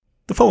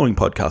The following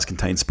podcast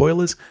contains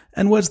spoilers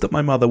and words that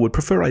my mother would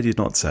prefer I did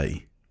not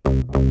say. We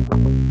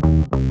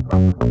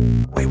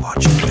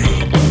watched a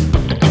thing.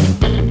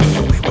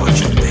 We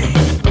watched a thing.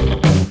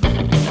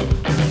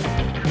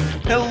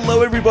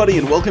 Hello everybody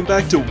and welcome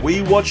back to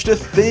We Watched a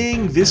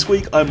Thing. This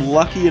week I'm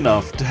lucky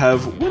enough to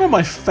have one of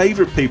my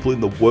favourite people in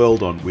the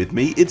world on with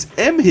me. It's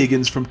M.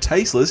 Higgins from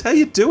Tasteless. How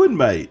you doing,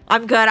 mate?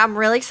 I'm good. I'm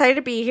really excited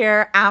to be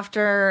here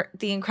after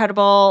the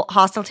incredible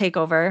hostile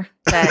takeover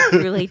that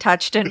really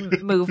touched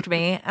and moved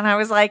me. And I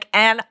was like,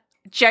 and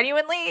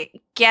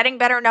genuinely getting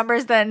better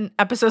numbers than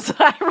episodes that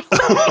I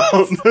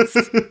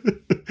released.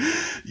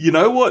 You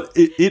know what?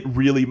 It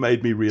really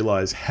made me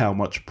realize how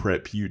much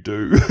prep you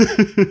do.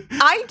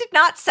 I did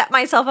not set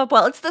myself up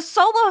well. It's the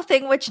solo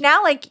thing, which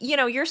now,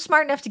 you're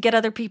smart enough to get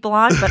other people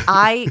on, but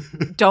I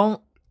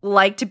don't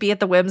like to be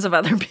at the whims of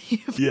other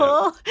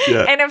people.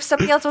 Yeah. And if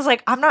somebody else was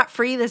like, I'm not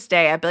free this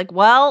day, I'd be like,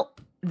 well,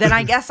 then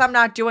I guess I'm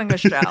not doing a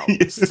show.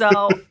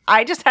 So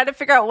I just had to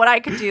figure out what I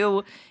could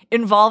do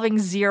involving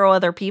zero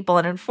other people.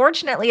 And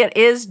unfortunately, it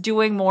is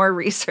doing more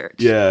research.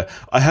 Yeah,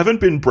 I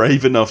haven't been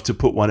brave enough to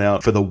put one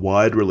out for the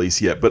wide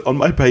release yet. But on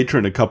my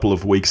Patreon a couple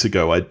of weeks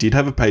ago, I did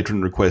have a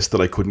patron request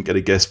that I couldn't get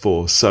a guest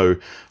for. So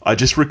I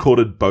just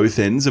recorded both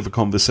ends of a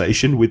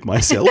conversation with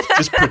myself,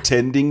 just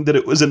pretending that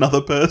it was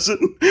another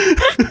person.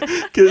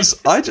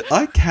 Because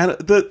I can't,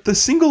 the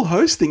single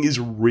host thing is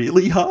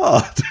really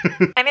hard.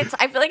 And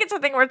I feel like it's a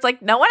thing where it's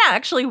like, no one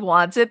actually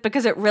wants it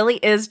because it really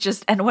is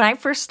just, and when I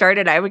first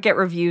started, I would get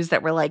reviews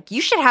that were like, you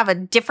should have a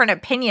different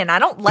opinion. I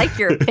don't like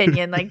your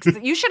opinion. Like,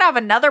 you should have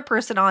another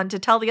person on to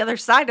tell the other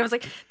side. I was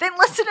like, then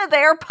listen to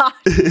their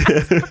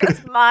podcast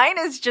because mine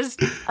is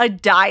just a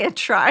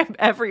diatribe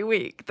every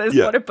week. That's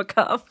what it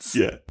becomes.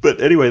 Yeah.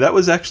 But anyway, that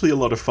was actually a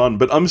lot of fun.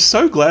 But I'm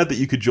so glad that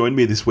you could join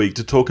me this week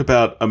to talk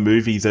about a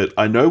movie that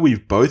I know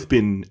we've both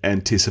been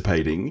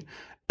anticipating.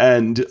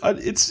 And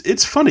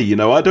it's funny, you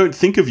know, I don't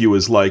think of you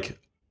as like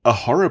a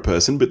horror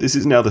person, but this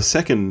is now the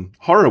second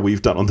horror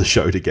we've done on the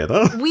show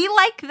together. We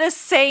like the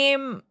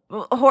same,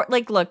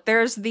 look,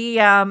 there's the,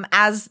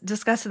 as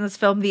discussed in this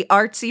film, the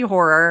artsy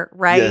horror,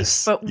 right?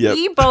 Yes. But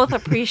we both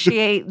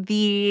appreciate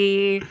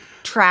the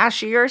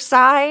trashier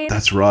side.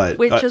 That's right.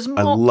 Which is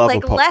more,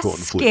 like, less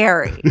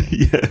scary.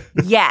 Yeah.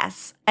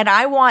 Yes. And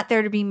I want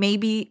there to be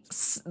maybe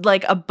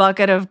like a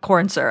bucket of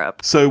corn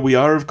syrup. So we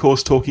are, of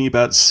course, talking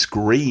about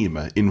Scream,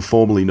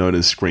 informally known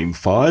as Scream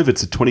 5.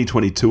 It's a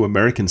 2022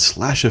 American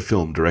slasher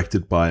film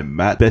directed by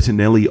Matt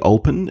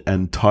Bettinelli-Olpin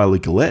and Tyler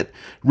Gillette,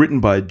 written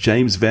by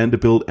James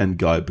Vanderbilt and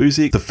Guy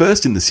Busick, the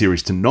first in the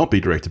series to not be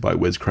directed by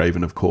Wes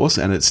Craven, of course,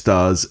 and it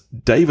stars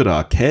David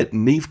Arquette,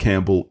 Neve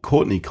Campbell,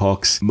 Courtney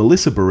Cox,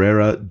 Melissa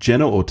Barrera,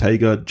 Jenna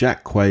Ortega,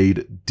 Jack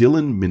Quaid,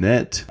 Dylan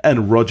Minnette,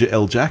 and Roger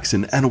L.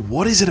 Jackson. And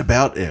what is it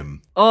about, Em?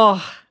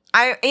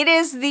 It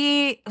is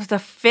the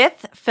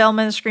fifth film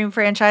in the Scream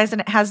franchise,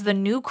 and it has the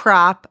new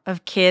crop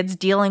of kids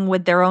dealing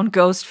with their own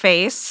ghost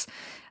face,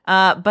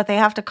 but they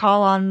have to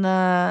call on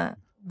the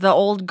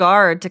old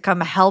guard to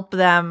come help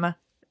them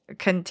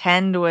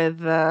contend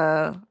with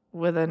a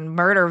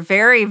murder,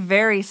 very,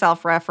 very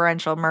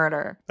self-referential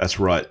murder. That's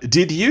right.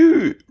 Did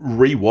you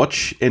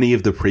rewatch any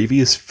of the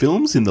previous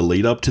films in the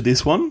lead up to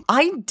this one?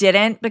 I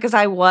didn't, because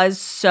I was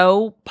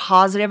so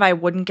positive I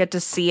wouldn't get to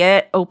see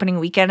it opening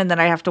weekend, and then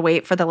I have to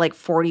wait for the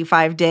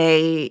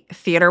 45-day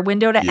theater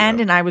window to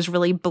end, and I was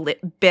really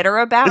bitter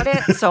about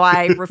it, so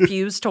I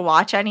refused to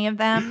watch any of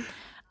them.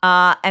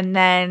 And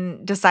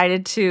then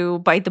decided to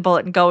bite the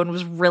bullet and go, and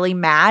was really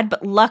mad.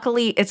 But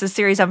luckily, it's a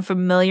series I'm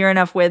familiar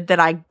enough with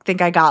that I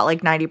think I got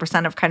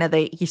 90% of kind of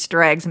the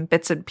Easter eggs and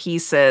bits and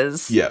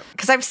pieces. Yeah.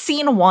 Because I've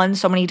seen 1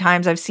 so many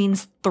times. I've seen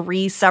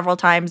 3 several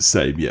times.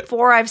 Same, yeah.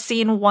 4 I've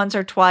seen once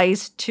or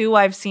twice. 2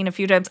 I've seen a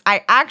few times.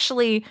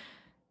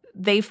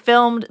 They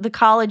filmed the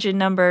college in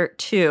number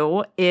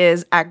 2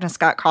 is Agnes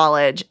Scott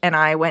College, and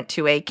I went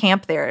to a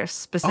camp there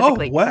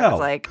specifically. Oh, wow. I was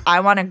like, I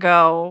want to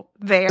go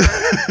there.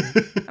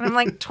 And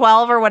I'm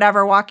 12 or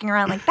whatever, walking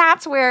around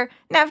that's where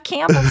Neve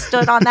Campbell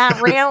stood on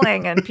that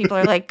railing, and people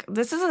are like,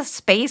 this is a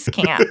space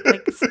camp.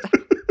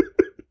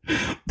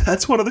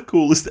 That's one of the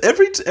coolest.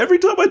 Every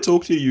time I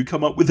talk to you, you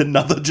come up with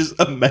another just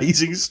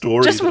amazing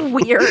story. Just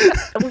weird.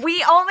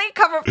 We only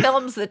cover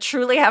films that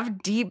truly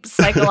have deep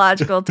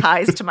psychological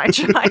ties to my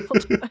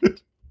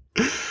childhood.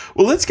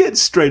 Well, let's get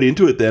straight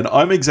into it then.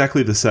 I'm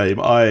exactly the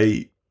same.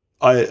 I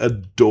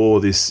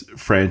adore this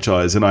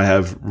franchise, and I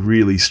have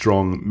really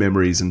strong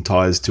memories and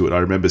ties to it. I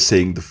remember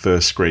seeing the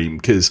first Scream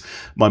because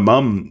my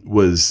mum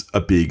was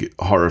a big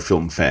horror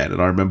film fan,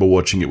 and I remember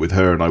watching it with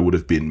her, and I would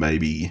have been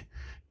maybe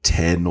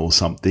 10 or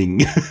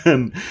something.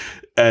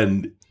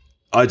 and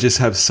I just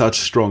have such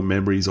strong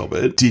memories of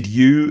it. Did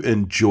you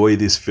enjoy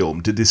this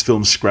film? Did this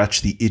film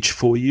scratch the itch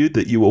for you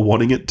that you were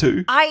wanting it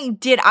to? I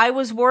did. I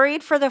was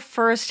worried for the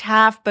first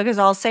half because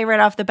I'll say right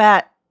off the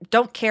bat,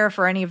 don't care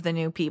for any of the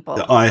new people.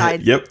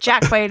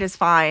 Jack Quaid is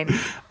fine.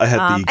 I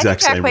had the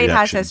exact same reaction. Jack Quaid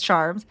has his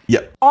charms.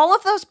 Yep. All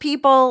of those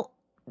people,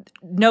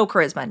 no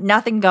charisma,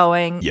 nothing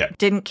going, Yeah.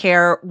 Didn't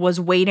care, was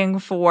waiting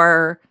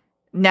for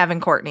Neve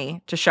and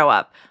Courtney to show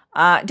up.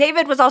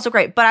 David was also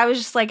great, but I was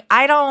just like,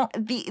 I'm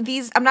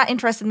not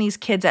interested in these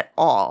kids at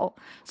all.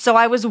 So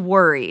I was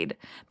worried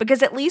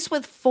because at least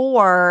with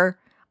 4,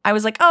 I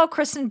was like, oh,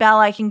 Kristen Bell,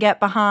 I can get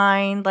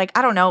behind. Like,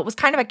 I don't know. It was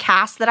kind of a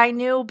cast that I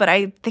knew, but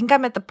I think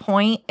I'm at the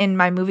point in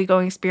my movie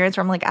going experience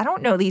where I'm like, I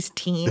don't know these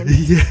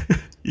teens. Yeah.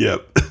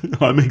 Yep.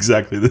 I'm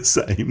exactly the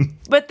same.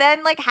 But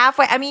then like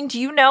halfway, I mean, do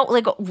you know,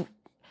 like,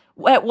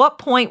 at what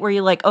point were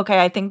you like,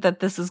 okay, I think that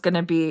this is going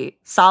to be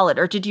solid?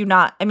 Or did you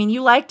not? I mean,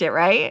 you liked it,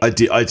 right? I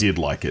did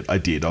like it. I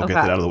did. I'll get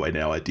that out of the way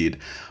now. I did.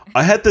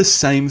 I had the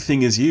same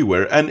thing as you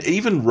and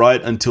even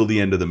right until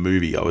the end of the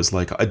movie, I was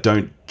like, I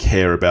don't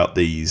care about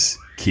these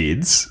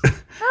kids.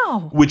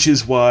 No. Which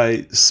is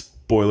why,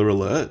 spoiler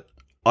alert,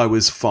 I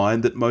was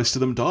fine that most of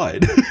them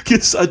died.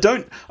 Because I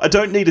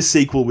don't need a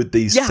sequel with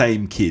these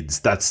same kids.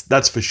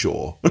 That's for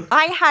sure.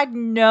 I had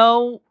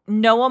no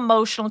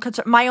emotional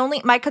concern.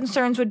 My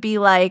concerns would be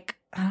like,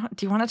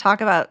 do you want to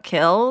talk about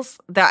kills?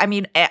 I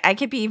mean, I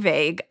could be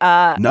vague.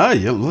 No,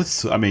 yeah,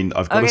 let's. I mean,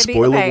 I've got a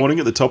spoiler warning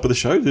at the top of the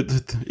show.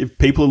 If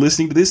people are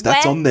listening to this,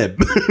 that's on them.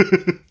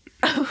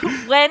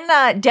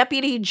 When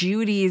Deputy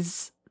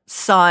Judy's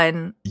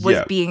son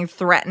was being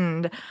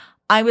threatened,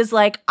 I was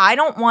like, I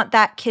don't want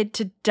that kid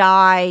to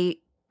die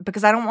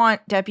because I don't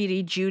want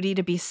Deputy Judy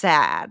to be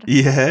sad.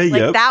 Yeah,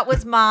 like that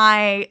was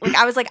my, like,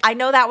 I was like, I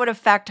know that would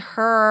affect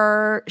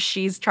her.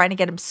 She's trying to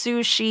get him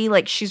sushi.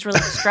 Like, she's really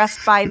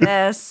stressed by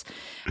this.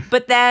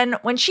 But then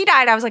when she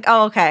died, I was like,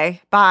 oh,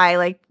 okay, bye.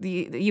 Like,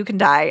 you can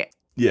die.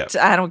 Yeah.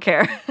 I don't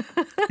care.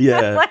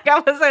 Yeah. Like, I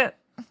wasn't,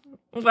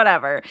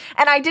 whatever.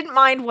 And I didn't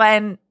mind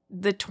when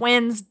the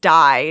twins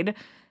died,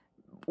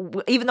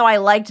 even though I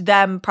liked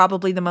them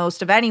probably the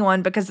most of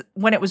anyone, because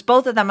when it was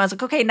both of them, I was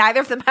like, okay,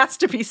 neither of them has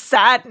to be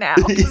sad now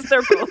because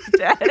they're both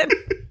dead.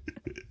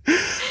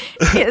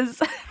 Is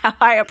how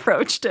I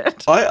approached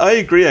it. I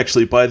agree,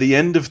 actually. By the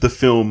end of the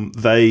film,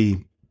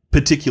 they,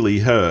 particularly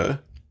her,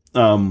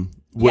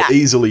 were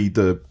easily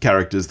the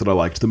characters that I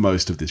liked the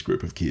most of this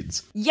group of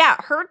kids. Yeah,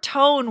 her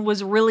tone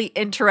was really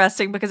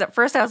interesting because at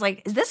first I was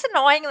like, is this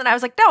annoying? And then I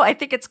was like, no, I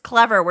think it's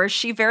clever, where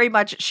she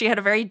had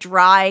a very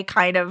dry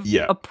kind of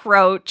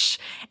approach,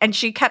 and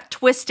she kept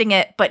twisting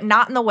it, but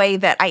not in the way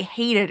that I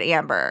hated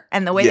Amber.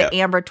 And the way that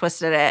Amber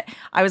twisted it,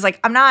 I was like,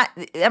 I'm not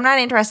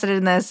interested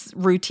in this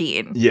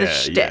routine,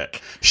 this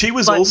shtick. She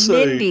was also,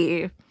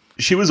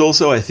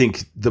 I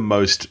think, the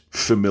most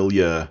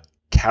familiar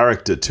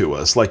character to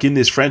us. Like, in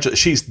this franchise,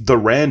 she's the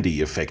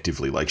Randy,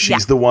 effectively. Like,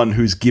 she's the one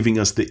who's giving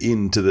us the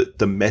into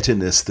the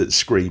meta-ness that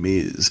Scream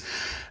is.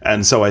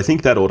 And so I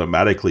think that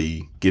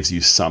automatically gives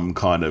you some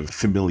kind of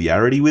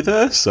familiarity with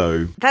her.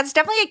 So that's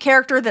definitely a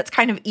character that's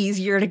kind of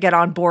easier to get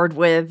on board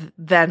with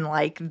than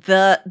like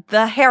the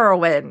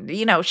heroine.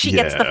 You know, she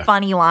gets the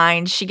funny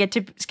lines. She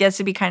gets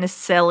to be kind of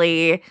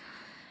silly.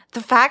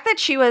 The fact that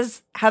she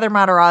was Heather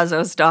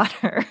Matarazzo's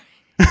daughter.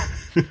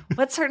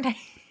 What's her name?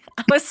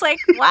 I was like,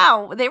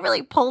 wow, they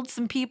really pulled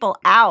some people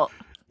out.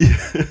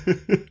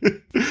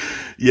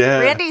 Yeah.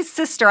 Randy's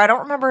sister, I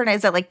don't remember her name.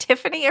 Is it like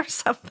Tiffany or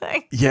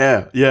something?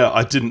 Yeah.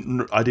 I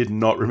did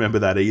not remember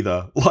that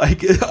either.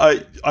 Like,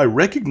 I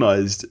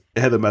recognized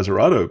Heather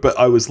Mazzaroto, but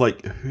I was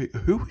like,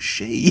 who is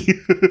she?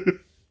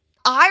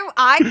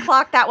 I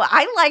clocked that one.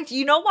 I liked,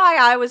 you know why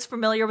I was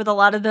familiar with a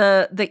lot of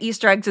the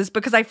Easter eggs is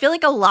because I feel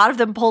like a lot of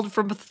them pulled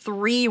from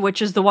 3,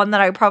 which is the one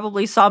that I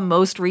probably saw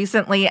most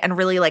recently and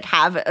really like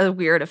have a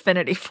weird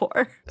affinity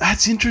for.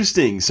 That's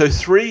interesting. So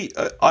 3,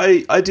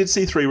 I did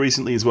see 3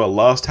 recently as well.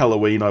 Last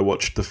Halloween, I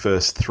watched the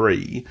first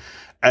 3.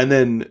 And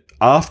then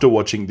after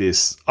watching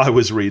this, I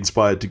was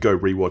re-inspired to go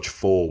rewatch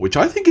 4, which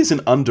I think is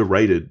an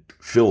underrated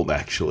film,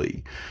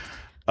 actually.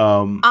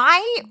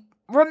 I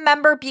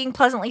remember being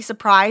pleasantly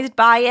surprised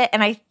by it,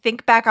 and I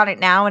think back on it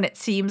now and it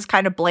seems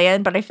kind of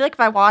bland, but I feel like if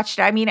I watched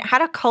it, I mean, it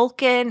had a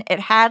Culkin, it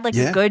had like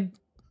a good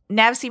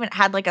Nav Seaman,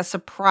 had like a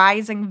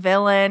surprising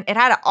villain. It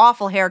had an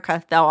awful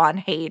haircut though on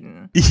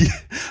Hayden.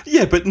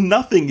 Yeah, but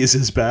nothing is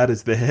as bad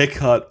as the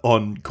haircut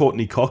on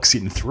Courtney Cox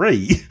in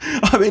 3.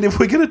 I mean, if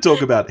we're going to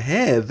talk about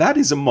hair, that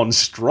is a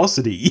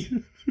monstrosity.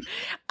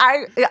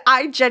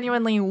 I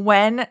genuinely,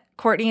 when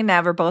Courtney and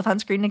Nev are both on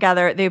screen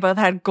together, they both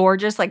had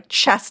gorgeous like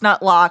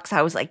chestnut locks.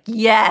 I was like,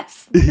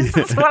 yes, this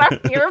is what I'm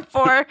here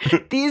for.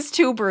 These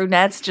 2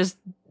 brunettes just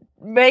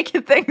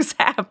making things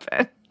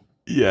happen.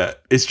 Yeah,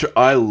 it's true.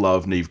 I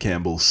love Neve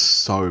Campbell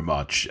so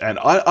much. And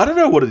I don't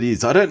know what it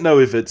is. I don't know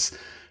if it's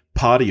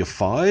Party of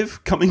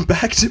 5 coming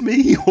back to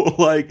me or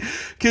like,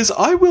 because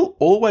I will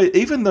always,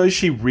 even though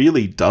she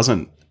really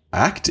doesn't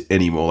act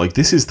anymore, like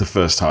this is the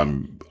first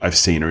time I've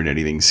seen her in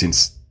anything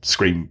since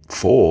Scream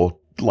 4,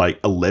 like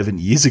 11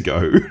 years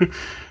ago.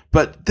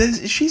 But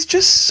she's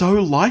just so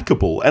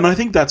likable. And I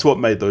think that's what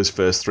made those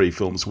first 3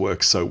 films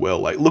work so well.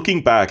 Like,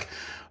 looking back,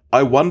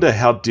 I wonder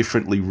how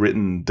differently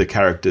written the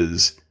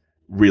characters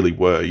really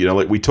were. You know,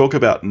 like we talk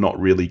about not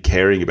really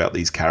caring about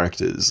these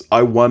characters.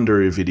 I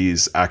wonder if it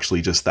is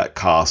actually just that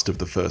cast of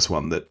the first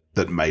one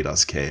that made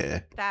us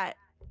care. That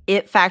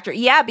it factor.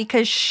 Yeah,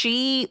 because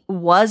she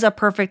was a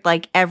perfect,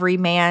 like,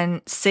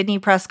 everyman. Sidney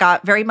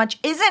Prescott very much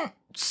isn't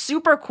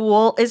super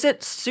cool,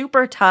 isn't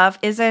super tough,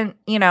 isn't,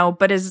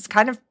 but is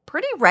kind of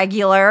pretty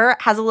regular,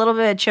 has a little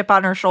bit of chip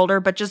on her shoulder,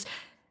 but just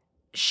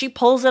she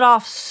pulls it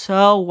off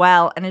so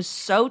well and is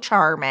so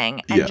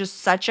charming and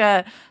just such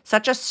a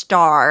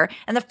star.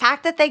 And the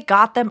fact that they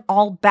got them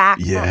all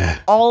back for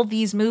all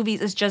these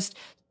movies is just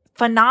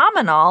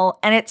phenomenal.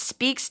 And it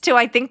speaks to,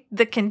 I think,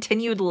 the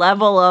continued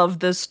level of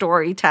the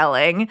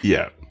storytelling.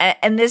 Yeah.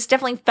 And this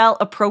definitely felt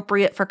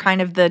appropriate for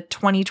kind of the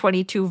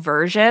 2022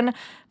 version.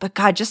 But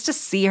God, just to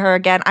see her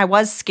again, I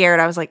was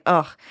scared. I was like,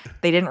 oh,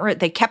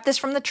 they kept this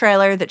from the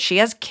trailer that she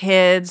has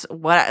kids.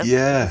 What?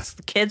 Yeah.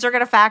 The kids are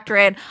going to factor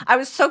in. I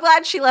was so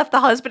glad she left the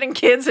husband and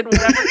kids in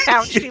whatever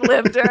town she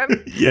lived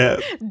in. Yeah.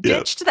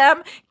 Ditched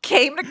them,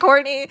 came to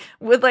Courtney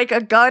with like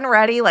a gun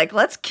ready, like,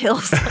 let's kill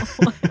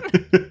someone.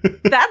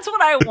 That's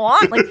what I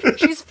want. Like,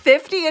 she's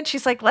 50 and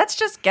she's like, let's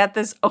just get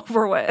this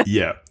over with.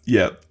 Yeah.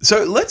 Yeah.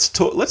 So let's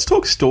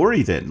talk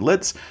story then.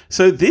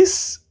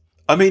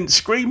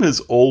 Scream has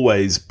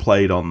always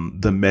played on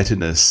the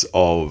meta-ness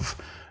of,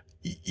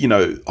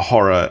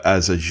 horror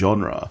as a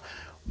genre.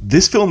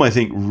 This film, I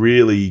think,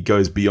 really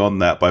goes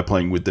beyond that by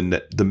playing with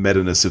the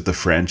meta-ness of the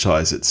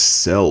franchise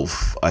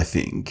itself, I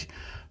think.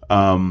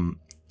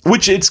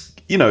 Which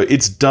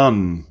it's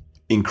done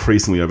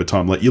increasingly over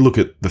time. Like, you look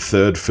at the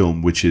third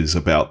film, which is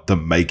about the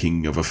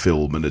making of a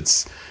film, and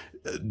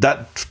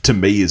that to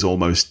me is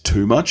almost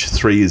too much.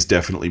 3 is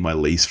definitely my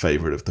least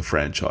favorite of the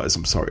franchise.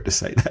 I'm sorry to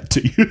say that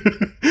to you.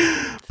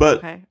 But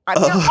okay.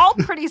 They're all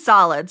pretty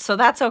solid, so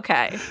that's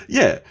okay.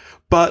 Yeah.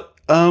 But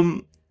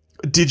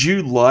did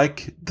you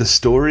like the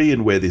story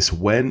and where this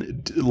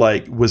went?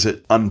 Like, was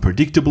it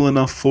unpredictable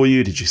enough for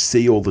you? Did you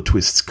see all the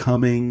twists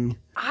coming?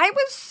 I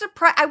was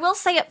surprised. I will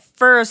say at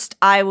first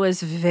I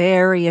was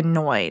very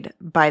annoyed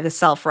by the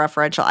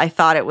self-referential. I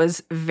thought it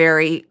was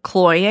very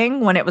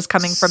cloying when it was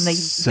coming from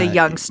the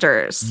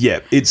youngsters. Yeah,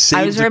 it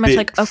seems I was very a much bit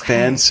like, okay.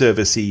 fan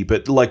servicey,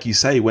 but like you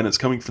say, when it's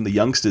coming from the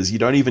youngsters, you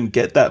don't even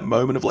get that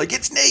moment of like,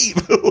 it's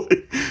Neve.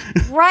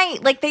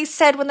 Right. Like they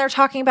said when they're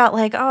talking about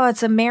like, oh,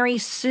 it's a Mary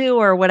Sue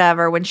or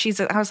whatever,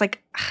 I was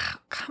like, oh,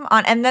 come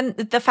on. And then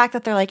the fact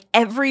that they're like,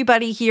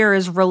 everybody here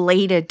is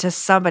related to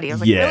somebody. I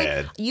was like,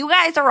 really? You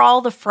guys are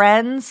all the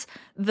friends?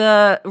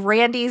 The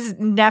Randy's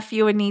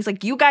nephew and niece,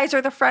 like, you guys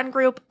are the friend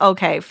group?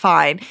 Okay,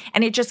 fine.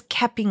 And it just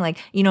kept being like,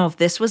 if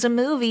this was a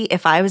movie,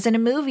 if I was in a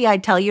movie,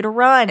 I'd tell you to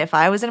run. If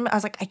I was I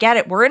was like, I get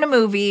it. We're in a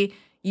movie.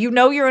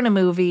 You're in a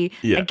movie.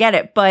 Yeah. I get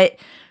it. But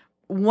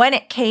when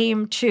it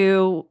came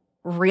to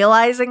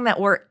realizing that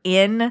we're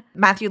in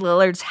Matthew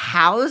Lillard's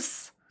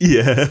house,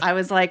 I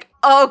was like,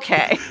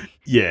 okay.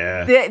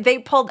 Yeah. They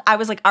pulled, I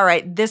was like, all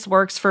right, this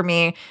works for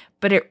me.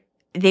 But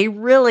they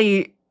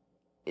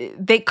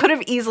could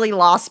have easily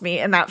lost me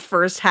in that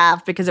first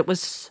half because it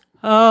was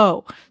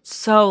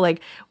so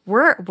like,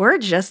 we're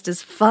just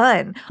as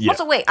fun. Yeah.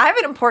 Also, wait, I have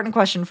an important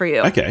question for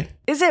you. Okay.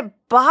 Is it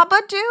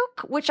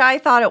Babadook, which I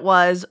thought it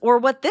was, or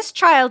what this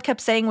child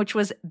kept saying, which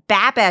was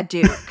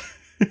Babadook?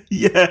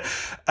 Yeah.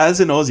 As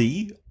an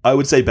Aussie, I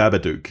would say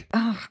Babadook.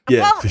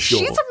 For sure.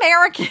 She's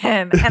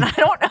American, and I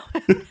don't know.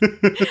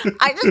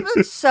 I just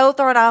was so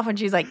thrown off when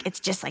she's like, it's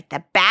just like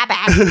the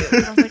Babadook.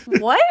 I was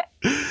like, what?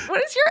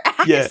 What is your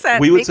accent? Yeah,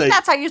 Maybe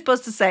that's how you're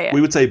supposed to say it.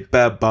 We would say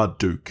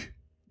Babadook.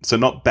 So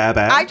not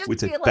Baba, we'd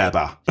say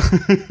Baba.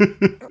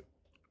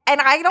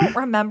 And I don't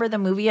remember the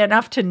movie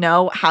enough to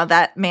know how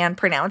that man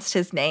pronounced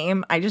his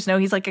name. I just know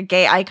he's like a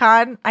gay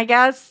icon, I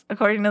guess,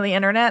 according to the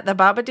internet, the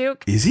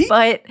Babadook. Is he?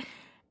 But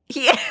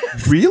he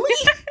is. Really?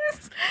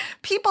 Yes.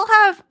 People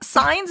have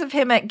signs of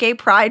him at gay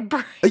pride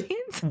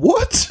parades.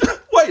 What?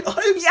 Wait,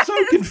 I am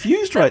so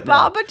confused right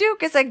now.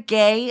 Babadook is a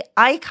gay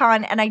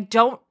icon, and I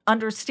don't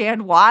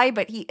understand why,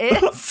 but he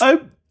is.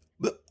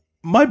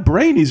 My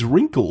brain is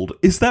wrinkled.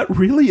 Is that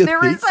really a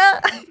thing?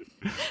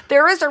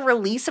 There is a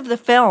release of the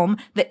film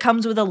that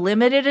comes with a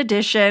limited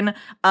edition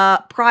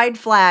pride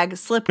flag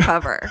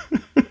slipcover.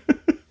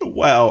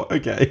 Wow,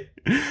 okay.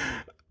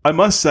 I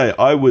must say,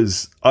 I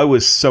was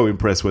so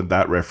impressed when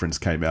that reference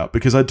came out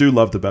because I do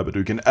love the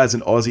Babadook, and as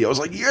an Aussie, I was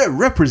like, yeah,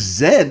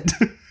 represent.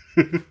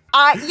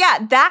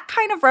 Yeah, that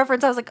kind of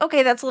reference, I was like,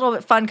 okay, that's a little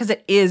bit fun because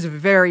it is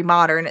very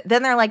modern.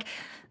 Then they're like,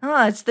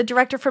 oh, it's the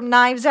director from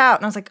Knives Out.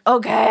 And I was like,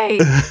 okay,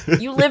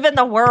 you live in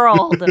the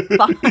world.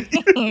 Fine.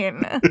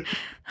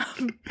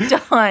 I'm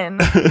done.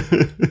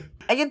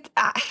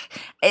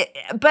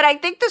 But I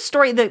think the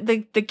story,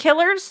 the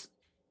killers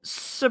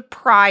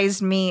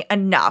surprised me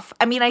enough.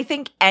 I mean, I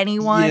think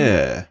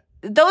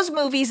those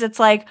movies, it's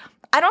like,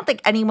 I don't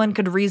think anyone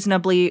could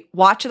reasonably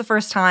watch the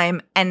first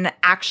time and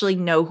actually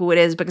know who it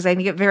is, because I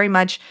think it very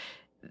much,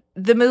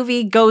 the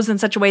movie goes in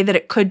such a way that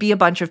it could be a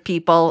bunch of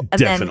people. And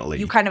Definitely.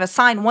 Then you kind of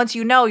assign, once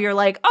you know, you're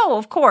like, oh,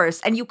 of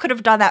course. And you could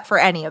have done that for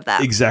any of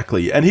them.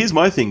 Exactly. And here's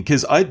my thing,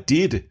 because I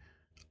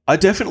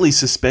definitely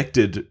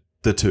suspected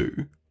the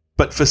two,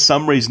 but for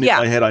some reason in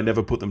my head, I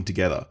never put them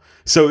together.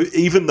 So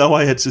even though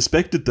I had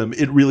suspected them,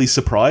 it really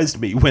surprised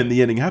me when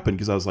the ending happened,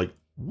 because I was like,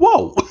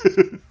 whoa.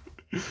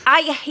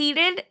 I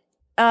hated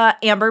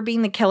Amber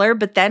being the killer,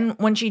 but then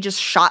when she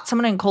just shot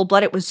someone in cold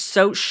blood, it was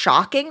so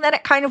shocking that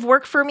it kind of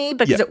worked for me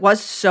because it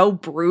was so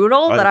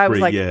brutal that I was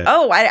like,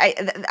 oh,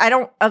 I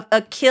don't,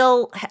 a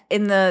kill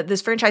in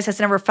this franchise has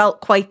never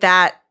felt quite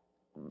that,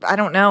 I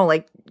don't know,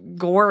 like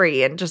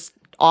gory and just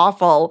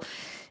awful.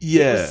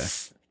 Yeah.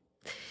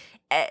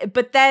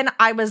 But then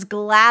I was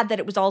glad that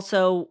it was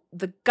also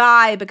the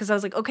guy because I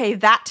was like, okay,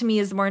 that to me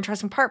is the more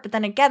interesting part. But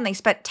then again, they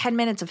spent 10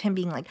 minutes of him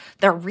being like,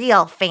 the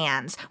real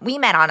fans. We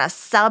met on a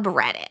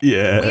subreddit.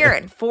 Yeah. We're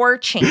in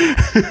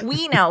 4chan.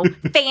 We know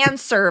fan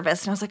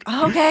service. And I was like,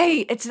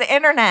 okay, it's the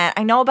internet.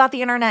 I know about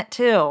the internet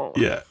too.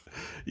 Yeah.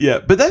 Yeah.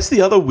 But that's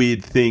the other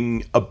weird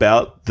thing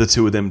about the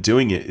two of them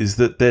doing it is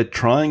that they're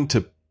trying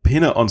to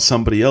pin it on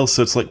somebody else.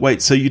 So it's like,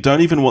 wait, so you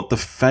don't even want the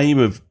fame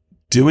of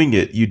doing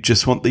it, you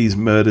just want these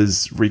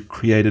murders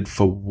recreated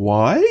for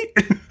why?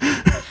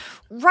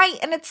 Right.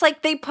 And it's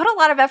like they put a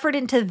lot of effort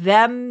into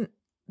them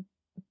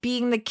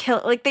being the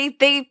kill. Like they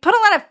put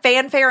a lot of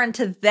fanfare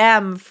into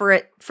them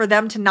for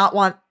them to not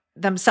want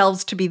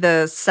themselves to be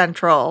the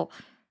central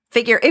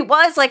figure. It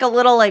was like a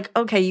little like,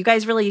 okay, you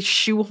guys really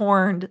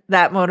shoehorned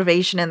that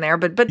motivation in there.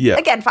 But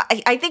again,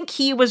 I think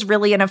he was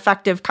really an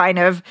effective kind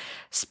of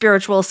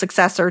spiritual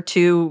successor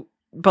to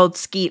both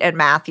Skeet and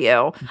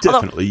Matthew.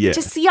 Definitely, yeah.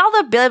 To see all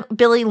the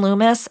Billy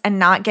Loomis and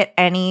not get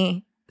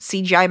any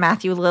CGI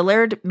Matthew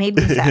Lillard made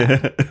me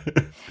sad.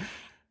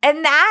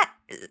 And that,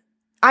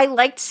 I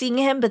liked seeing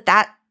him, but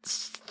that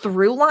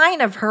through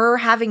line of her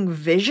having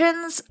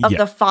visions of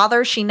the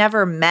father she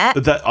never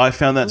met. That I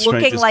found that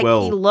strange looking as like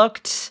well. He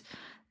looked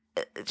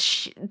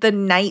the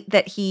night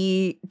that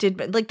he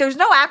did. Like, there's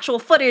no actual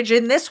footage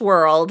in this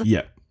world.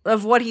 Yeah.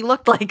 Of what he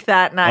looked like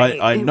that night.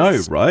 I know,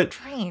 right?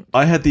 Strange.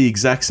 I had the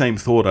exact same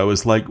thought. I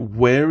was like,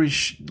 where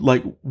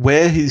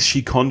is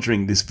she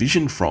conjuring this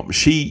vision from?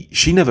 She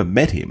never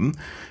met him.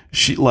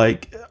 She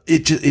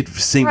it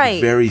seemed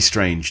very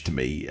strange to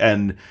me.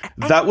 And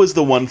that was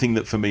the one thing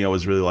that for me I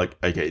was really like,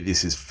 okay,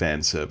 this is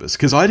fan service.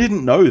 Because I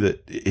didn't know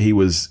that he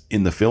was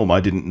in the film.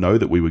 I didn't know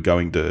that we were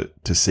going to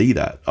see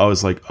that. I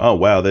was like, oh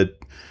wow,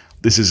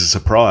 this is a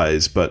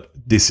surprise, but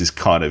this is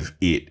kind of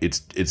it.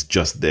 It's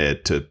just there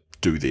to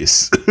do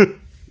this. And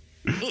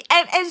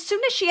as soon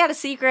as she had a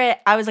secret,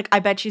 I was like, I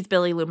bet she's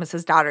Billy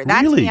Loomis's daughter.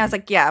 That really? To me, I was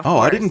like, yeah, of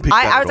course. I didn't pick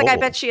that I was at like, all.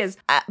 I bet she is.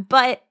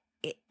 But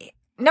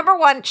number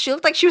one, she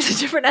looked like she was a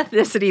different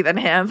ethnicity than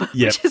him,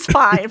 which is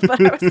fine.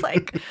 But I was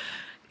like,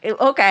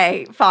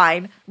 okay,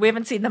 fine. We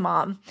haven't seen the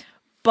mom.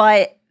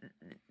 But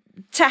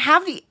to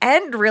have the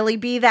end really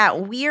be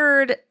that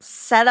weird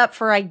setup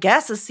for, I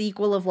guess, a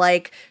sequel of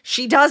like,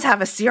 she does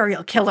have a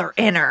serial killer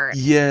in her.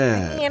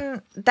 Yeah. I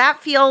mean,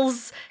 that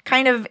feels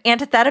kind of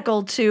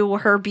antithetical to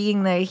her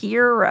being the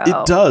hero.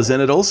 It does.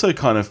 And it also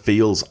kind of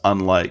feels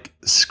unlike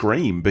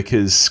Scream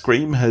because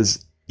Scream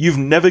you've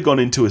never gone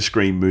into a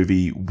Scream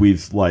movie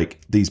with like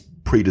these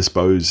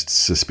predisposed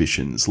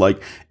suspicions.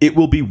 Like, it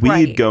will be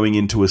weird going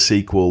into a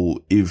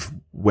sequel if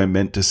we're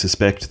meant to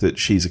suspect that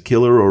she's a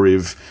killer, or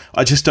if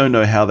I just don't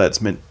know how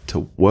that's meant to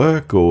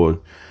work, or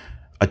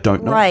I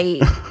don't know.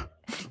 Right. And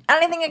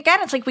I think, again,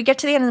 it's like we get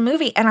to the end of the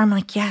movie and I'm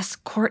like, yes,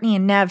 Courtney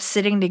and Nev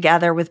sitting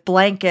together with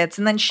blankets.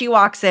 And then she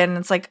walks in and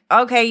it's like,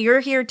 okay, you're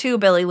here too,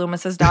 Billy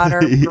Loomis's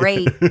daughter.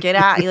 Great. Get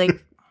out. You're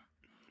like,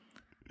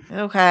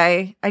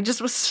 okay. I'm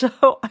just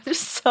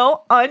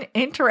so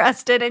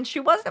uninterested, and she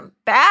wasn't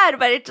bad,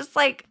 but it just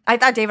like, I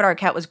thought David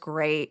Arquette was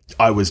great.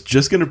 I was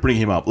just going to bring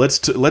him up.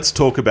 Let's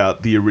talk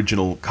about the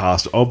original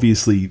cast.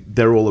 Obviously,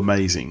 they're all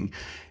amazing.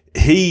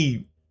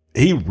 He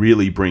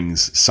really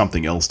brings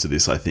something else to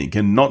this, I think,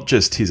 and not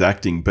just his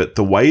acting, but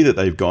the way that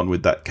they've gone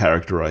with that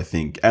character, I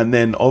think. And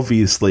then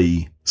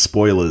obviously,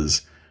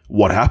 spoilers,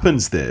 what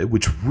happens there,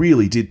 which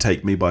really did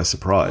take me by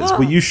surprise.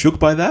 Were you shook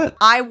by that?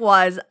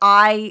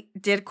 I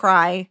did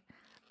cry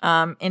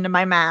into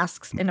my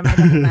masks.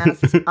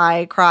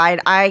 I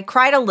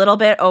cried a little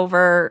bit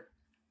over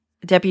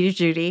Deputy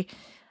Judy.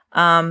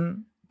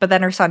 But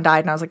then her son died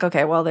and I was like,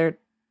 okay, well, they're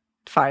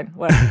fine.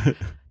 Whatever.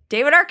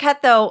 David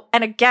Arquette, though,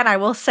 and again, I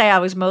will say I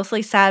was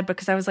mostly sad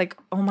because I was like,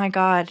 oh my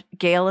God,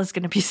 Gail is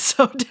going to be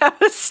so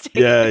devastated.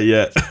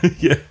 Yeah.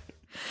 Yeah.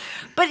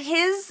 But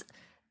his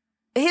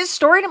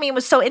story to me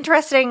was so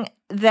interesting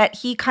that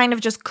he kind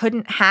of just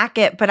couldn't hack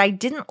it, but I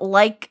didn't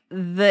like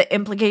the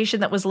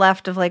implication that was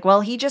left of like,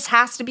 well, he just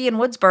has to be in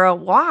Woodsboro.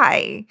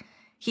 Why?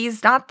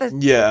 He's not the...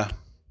 Yeah.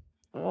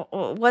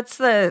 What's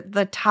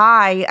the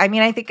tie? I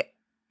mean, I think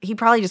he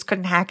probably just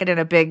couldn't hack it in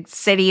a big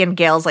city, and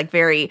Gail's like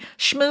very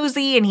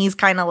schmoozy and he's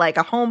kind of like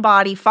a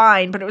homebody,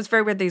 fine. But it was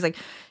very weird that he's like,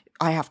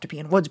 I have to be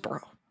in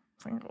Woodsboro.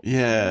 Like,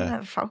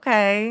 yeah.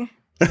 Okay.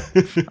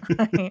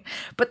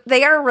 But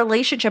their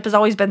relationship has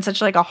always been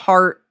such like a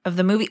heart of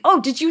the movie. Oh,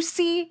 did you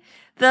see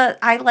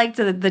I liked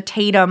the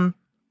Tatum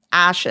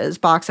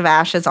box of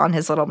ashes on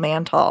his little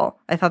mantle.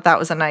 I thought that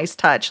was a nice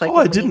touch. Like,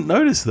 I didn't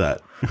notice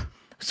that.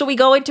 So we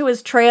go into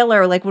his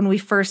trailer, like when we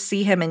first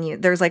see him,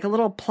 and there's like a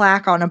little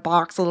plaque on a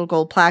box, a little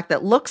gold plaque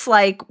that looks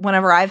like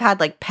whenever I've had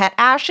like pet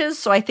ashes.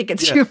 So I think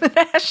it's human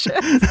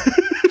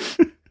ashes.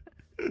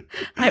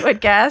 I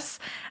would guess.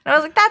 And I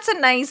was like, that's a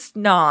nice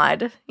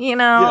nod, you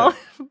know?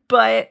 Yeah.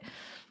 But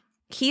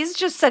he's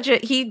just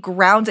he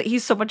grounds it.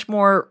 He's so much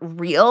more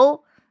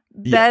real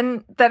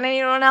than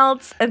anyone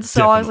else. And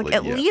so I was like,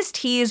 at least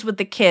he's with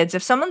the kids.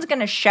 If someone's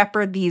going to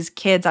shepherd these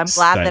kids, I'm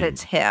glad that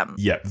it's him.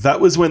 Yeah, that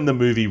was when the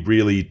movie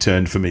really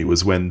turned for me,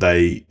 was when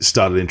they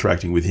started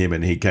interacting with him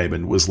and he came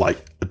and was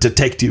like a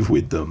detective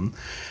with them.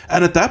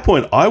 And at that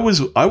point, I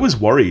was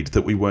worried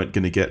that we weren't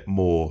going to get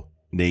more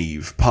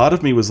Neve. Part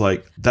of me was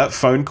like, that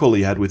phone call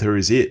he had with her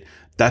is it.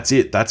 That's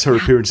it. That's her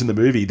appearance in the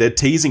movie. They're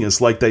teasing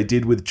us like they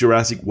did with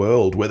Jurassic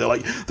World, where they're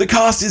like, the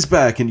cast is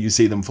back, and you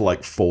see them for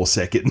like 4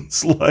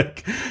 seconds.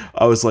 Like,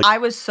 I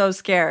was so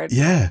scared.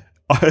 Yeah.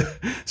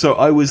 So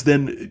I was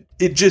then,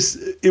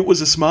 it was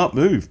a smart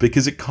move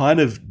because it kind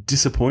of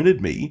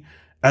disappointed me.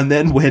 And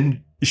then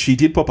when she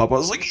did pop up, I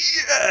was like,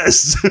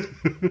 yes.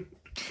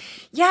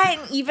 Yeah,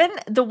 and even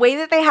the way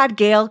that they had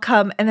Gail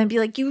come and then be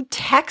like, you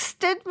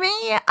texted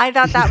me? I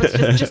thought that was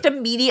just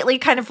immediately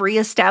kind of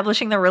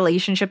reestablishing the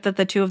relationship that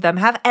the two of them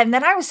have. And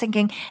then I was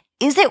thinking,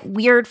 is it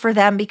weird for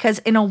them? Because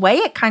in a way,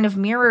 it kind of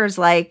mirrors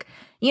like,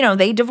 you know,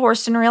 they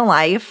divorced in real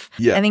life.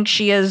 Yeah. I think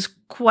she is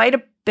quite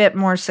a bit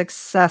more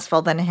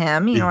successful than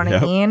him. You know what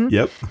I mean?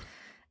 Yep.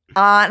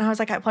 And I was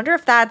like, I wonder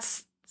if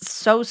that's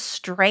so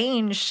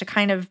strange to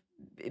kind of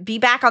be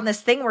back on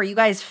this thing where you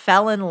guys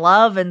fell in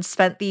love and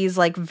spent these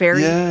like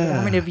very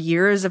formative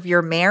years of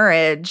your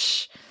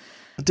marriage.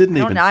 I didn't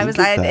even think of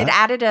that. It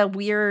added a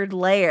weird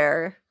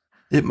layer.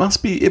 It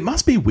must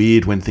be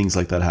weird when things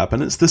like that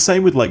happen. It's the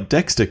same with like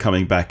Dexter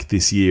coming back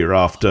this year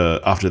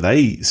after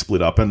they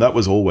split up, and that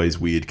was always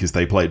weird because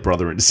they played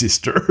brother and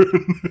sister.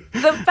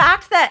 The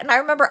fact that, and I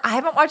remember I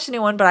haven't watched the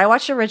new one, but I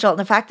watched the original, and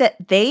the fact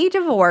that they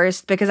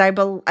divorced because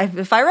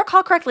if I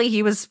recall correctly,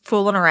 he was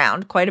fooling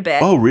around quite a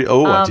bit.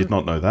 Oh, I did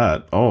not know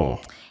that.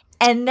 Oh,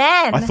 and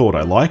then I thought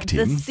I liked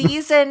him. The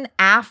season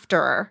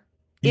after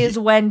is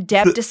when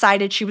Deb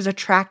decided she was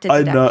attracted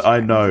to Dexter. I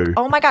know.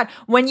 Oh my God.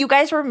 When you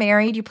guys were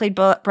married, you played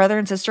brother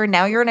and sister, and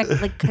now you're in a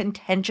like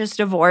contentious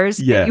divorce.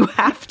 Yeah. And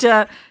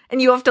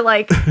you have to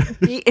like,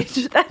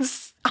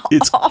 that's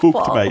It's awful.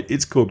 Cooked, mate.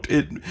 It's cooked.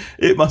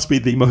 It must be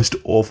the most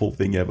awful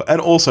thing ever.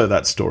 And also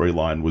that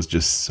storyline was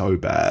just so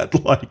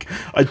bad. Like,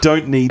 I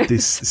don't need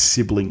this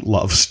sibling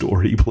love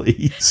story,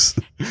 please.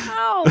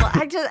 No,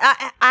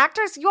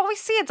 actors, you always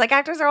see it's like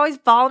actors are always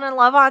falling in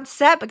love on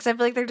set because I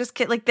feel like they're just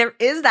like there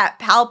is that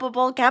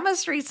palpable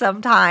chemistry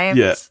sometimes.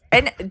 Yeah.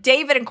 And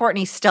David and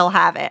Courtney still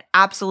have it.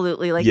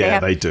 Absolutely. Like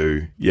they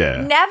do.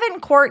 Yeah. Nev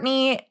and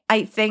Courtney,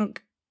 I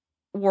think,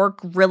 work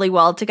really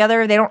well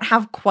together. They don't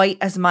have quite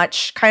as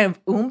much kind of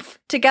oomph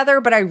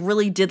together, but I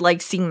really did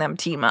like seeing them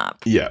team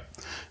up. Yeah.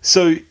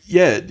 So,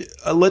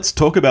 let's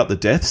talk about the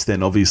deaths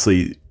then.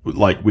 Obviously,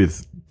 like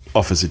with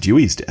Officer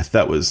Dewey's death,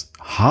 that was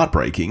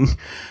heartbreaking.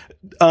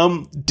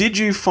 Did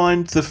you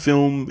find the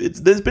film...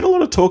 there's been a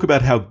lot of talk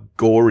about how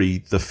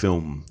gory the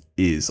film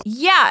is.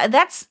 Yeah,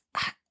 that's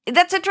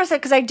interesting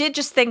because I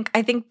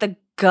think the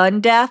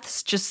gun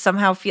deaths just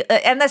somehow feel,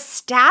 and the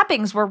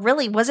stabbings were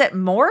really, was it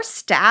more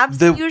stabs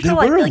than usual?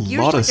 There were like a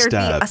lot of there'd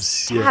stabs, be a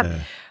stab, yeah.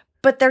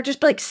 But they're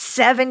just like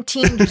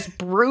 17, just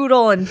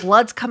brutal, and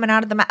blood's coming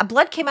out of the mouth.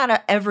 Blood came out of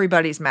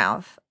everybody's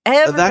mouth.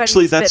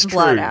 Actually, that's true.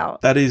 Blood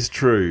out. That is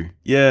true.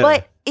 Yeah.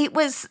 But it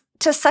was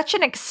to such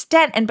an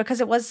extent, and because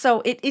it was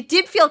so, it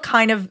did feel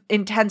kind of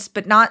intense,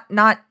 but not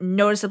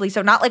noticeably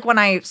so. Not like when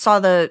I saw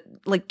the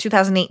like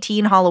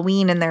 2018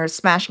 Halloween and they're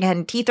smashing head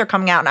and teeth are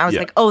coming out, and I was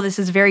like, oh, this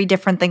is very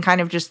different than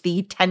kind of just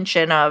the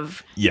tension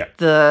of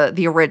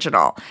the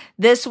original.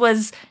 This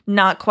was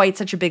not quite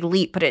such a big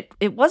leap, but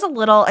it was a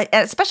little,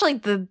 especially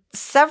the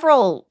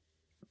several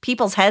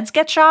people's heads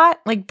get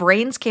shot, like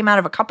brains came out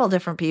of a couple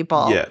different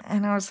people. Yeah.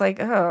 And I was like,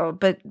 oh,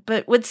 but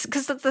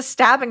because it's the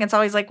stabbing, it's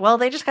always like, well,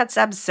 they just got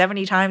stabbed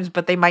 70 times,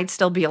 but they might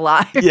still be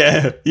alive.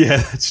 Yeah,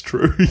 that's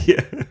true.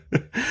 Yeah.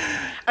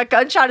 A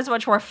gunshot is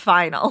much more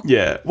final.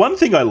 Yeah. One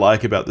thing I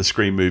like about the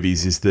Scream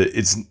movies is that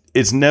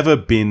it's never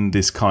been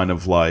this kind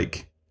of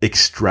like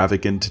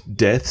extravagant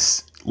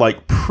deaths.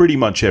 Like pretty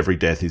much every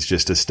death is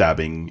just a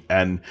stabbing,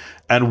 and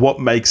what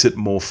makes it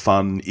more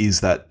fun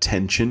is that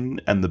tension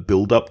and the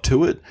build up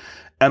to it.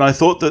 And I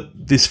thought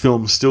that this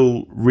film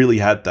still really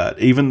had that,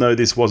 even though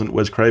this wasn't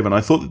Wes Craven.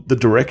 I thought the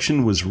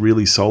direction was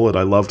really solid.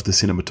 I loved the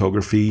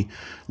cinematography,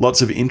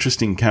 lots of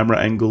interesting camera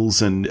angles,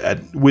 and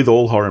with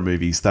all horror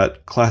movies,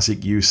 that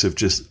classic use of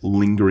just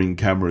lingering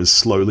cameras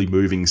slowly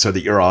moving so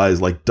that your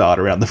eyes like dart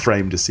around the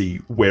frame to see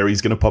where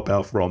he's going to pop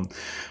out from.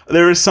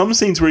 There are some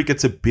scenes where it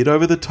gets a bit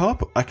over the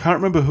top. I can't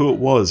remember who it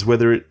was,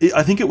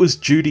 I think it was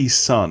Judy's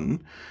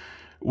son,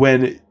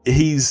 when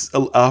he's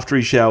after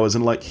he showers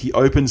and like he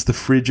opens the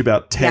fridge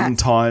about 10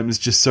 times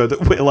just so that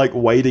we're like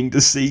waiting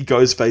to see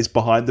Ghostface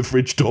behind the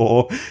fridge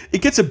door.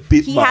 It gets a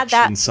bit much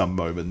in some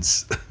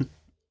moments.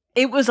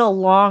 It was a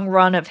long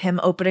run of him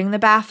opening the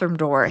bathroom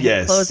door,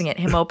 him closing it,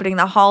 him opening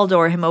the hall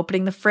door, him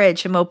opening the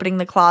fridge, him opening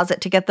the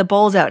closet to get the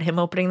bowls out, him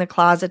opening the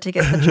closet to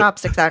get the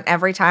chopsticks out. And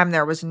every time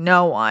there was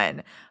no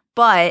one.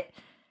 But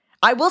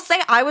I will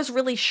say I was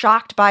really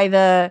shocked by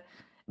the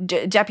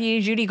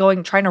Deputy Judy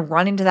trying to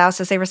run into the house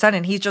to save her son,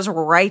 and he's just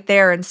right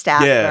there and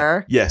stabbed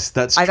her. Yes,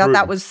 that's true. I thought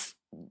that was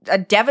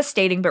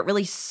devastating, but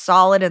really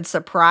solid and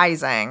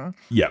surprising.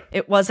 Yeah.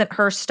 It wasn't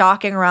her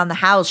stalking around the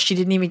house. She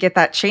didn't even get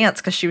that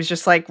chance because she was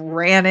just like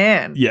ran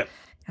in. Yeah.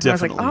 And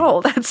definitely. I was like,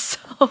 oh, that's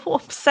so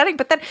upsetting.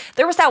 But then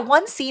there was that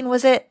one scene,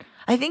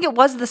 I think it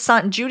was the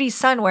son, Judy's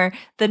son, where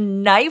the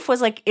knife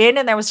was like in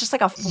and there was just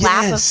like a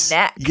flap of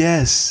neck.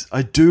 Yes,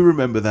 I do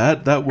remember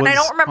that. That was. And I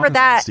don't remember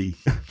that. Nasty.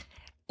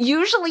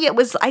 Usually it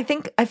was, I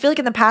feel like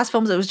in the past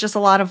films, it was just a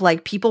lot of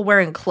like people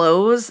wearing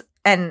clothes,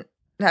 and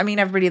I mean,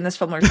 everybody in this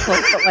film wears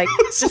clothes, but like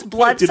just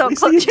blood so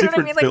close. You know what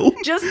I mean?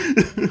 Like just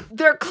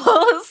their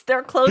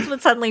clothes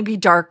would suddenly be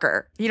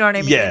darker. You know what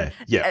I mean?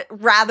 Yeah.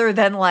 Rather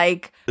than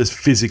like as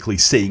physically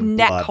seeing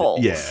neck blood.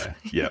 holes.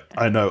 Yeah.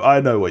 I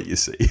know what you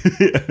see.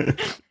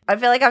 I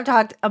feel like I've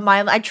talked a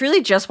mile. I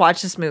truly just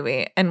watched this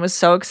movie and was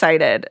so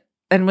excited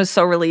and was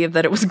so relieved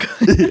that it was good.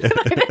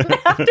 I didn't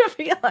have to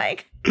be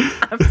like,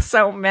 I'm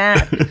so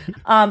mad.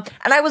 And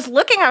I was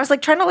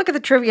like trying to look at the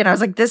trivia, and I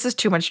was like, this is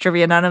too much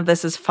trivia. None of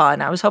this is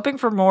fun. I was hoping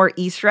for more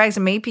Easter eggs,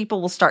 and maybe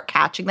people will start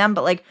catching them.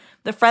 But like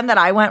the friend that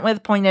I went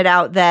with pointed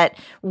out that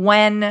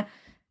when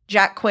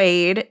Jack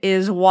Quaid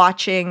is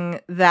watching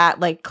that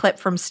like clip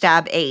from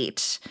Stab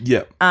 8,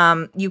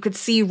 you could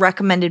see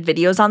recommended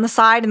videos on the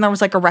side, and there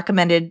was like a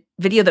recommended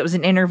video that was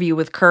an interview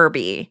with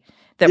Kirby.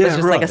 That was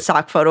just like a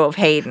stock photo of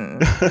Hayden,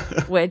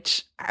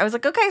 which I was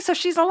like, okay, so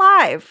she's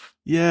alive.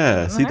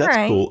 Yeah, see,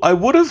 that's cool. I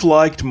would have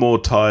liked more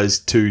ties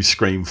to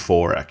Scream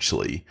 4,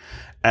 actually.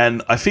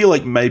 And I feel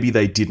like maybe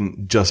they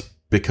didn't just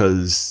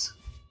because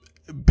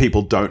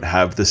people don't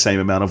have the same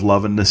amount of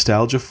love and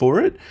nostalgia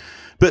for it.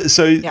 But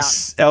so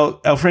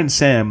our friend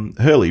Sam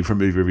Hurley from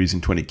Movie Reviews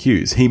in 20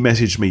 Qs, he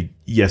messaged me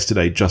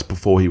yesterday just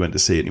before he went to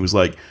see it. And he was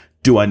like,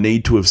 do I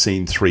need to have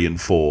seen 3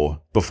 and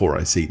 4 before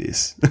I see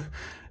this?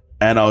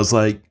 And I was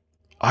like,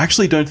 I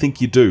actually don't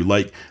think you do.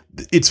 Like,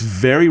 it's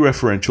very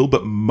referential,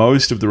 but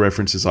most of the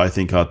references I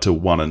think are to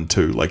 1 and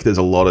 2. Like, there's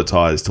a lot of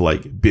ties to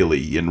like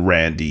Billy and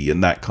Randy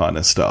and that kind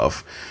of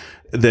stuff.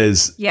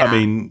 I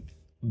mean,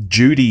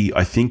 Judy,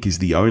 I think, is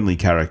the only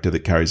character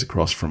that carries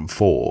across from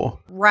 4.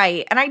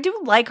 Right. And I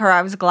do like her.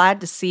 I was glad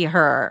to see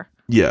her.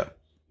 Yeah.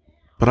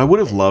 But I would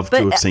have loved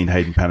to have seen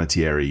Hayden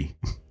Panettiere.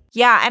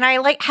 Yeah. And I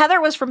like Heather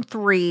was from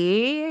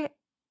 3,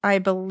 I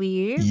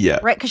believe. Yeah.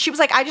 Right. Because she was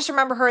like, I just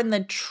remember her in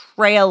the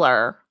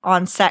trailer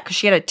on set because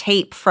she had a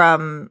tape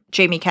from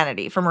Jamie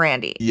Kennedy, from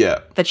Randy. Yeah.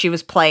 That she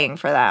was playing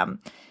for them.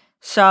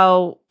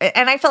 So,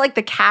 and I felt like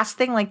the cast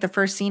thing, like the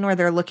first scene where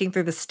they're looking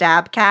through the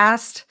stab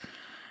cast.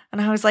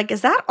 And I was like,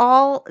 is that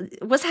all?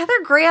 Was Heather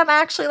Graham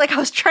actually? Like, I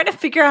was trying to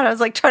figure out, I was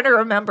like trying to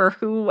remember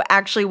who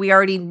actually we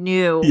already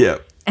knew. Yeah.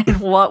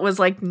 And what was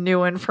like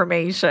new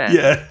information.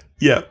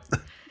 Yeah.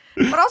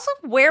 But also,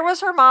 where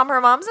was her mom? Her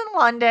mom's in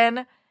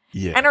London.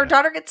 Yeah. And her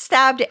daughter gets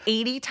stabbed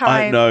 80 times.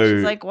 I know.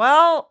 She's like,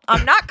 well,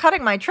 I'm not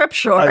cutting my trip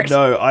short. I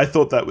know. I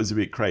thought that was a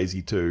bit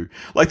crazy too.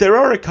 Like, there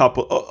are a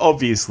couple,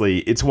 obviously,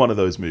 it's one of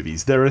those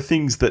movies. There are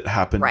things that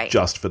happen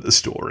just for the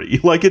story.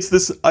 Like, it's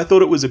this, I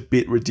thought it was a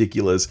bit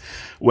ridiculous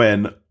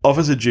when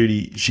Officer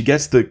Judy, she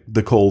gets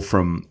the call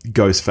from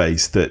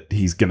Ghostface that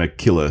he's going to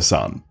kill her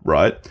son,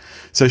 right?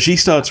 So she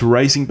starts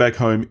racing back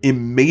home,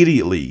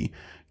 immediately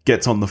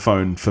gets on the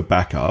phone for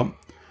backup.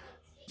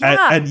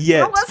 Yeah, and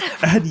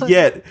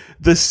yet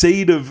the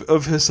scene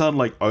of her son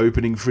like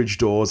opening fridge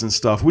doors and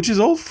stuff, which is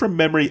all from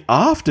memory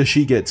after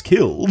she gets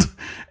killed,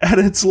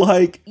 and it's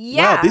like,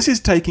 wow, this is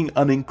taking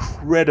an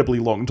incredibly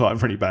long time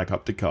for any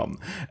backup to come,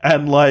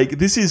 and like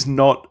this is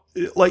not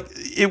like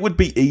it would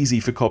be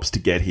easy for cops to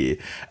get here,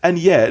 and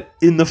yet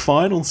in the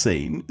final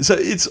scene, so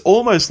it's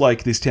almost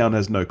like this town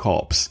has no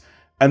cops,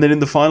 and then in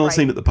the final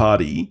scene at the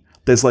party,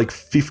 there's like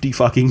 50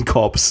 fucking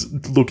cops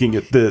looking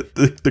at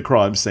the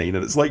crime scene.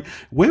 And it's like,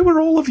 where were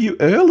all of you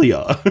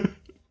earlier?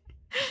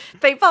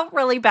 They felt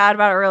really bad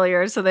about it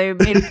earlier, so they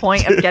made a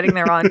point of getting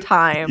there on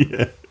time.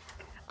 Yeah.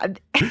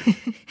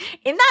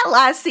 In that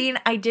last scene,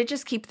 I did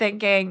just keep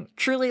thinking,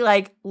 truly,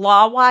 like,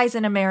 law-wise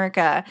in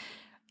America,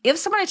 if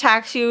someone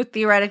attacks you,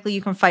 theoretically,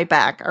 you can fight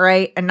back, all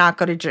right, and not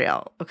go to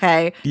jail,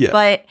 okay? Yeah.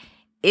 But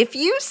if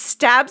you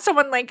stab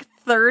someone like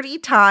 30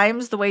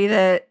 times the way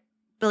that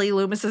Billy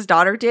Loomis's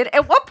daughter did,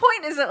 at what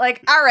point is it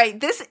like, all right,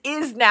 this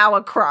is now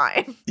a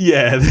crime?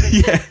 Yeah,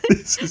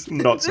 this is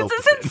not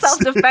self-defense. This isn't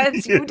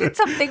self-defense. You did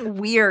something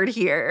weird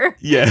here.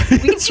 Yeah, we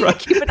need to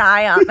keep an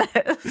eye on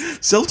this.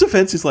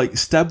 Self-defense is like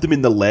stab them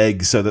in the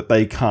leg so that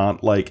they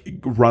can't like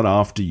run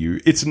after you.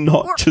 It's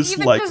not just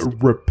like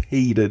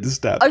repeated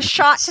stab. A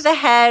shot to the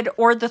head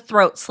or the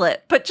throat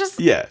slit, but just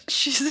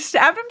she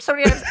stabbed him so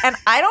many times, and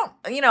I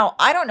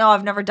don't know.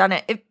 I've never done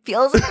it. It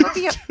feels like it would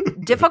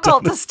be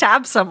difficult to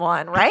stab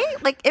someone, right?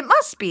 Like, it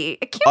must be.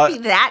 It can't be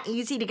that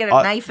easy to get a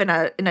knife in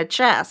a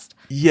chest.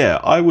 Yeah,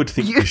 I would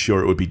think for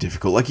sure it would be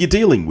difficult. Like, you're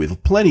dealing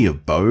with plenty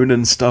of bone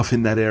and stuff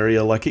in that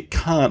area. Like, it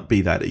can't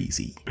be that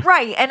easy.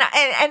 Right.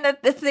 And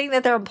the thing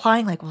that they're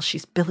implying, like, well,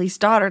 she's Billy's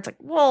daughter. It's like,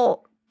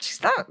 well,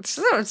 she's not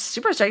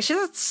super strong. She's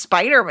a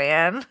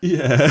Spider-Man.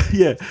 Yeah,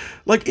 yeah.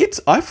 Like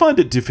I find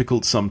it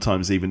difficult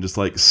sometimes even just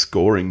like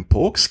scoring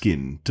pork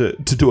skin to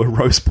do a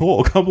roast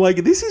pork. I'm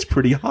like, this is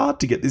pretty hard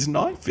to get this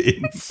knife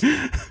in.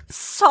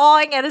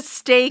 Sawing at a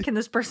steak and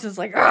this person's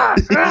like,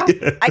 "Argh,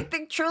 argh." Yeah. I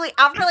think truly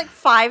after like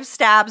 5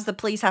 stabs, the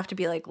police have to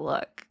be like,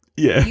 look,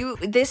 Yeah.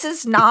 this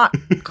is not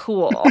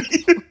cool.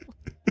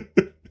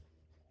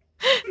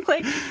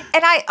 Like,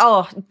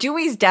 and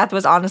Dewey's death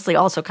was honestly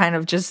also kind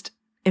of just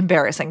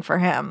embarrassing for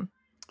him.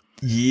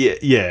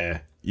 Yeah.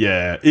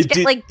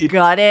 It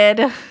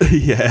gutted.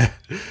 Yeah.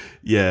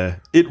 Yeah.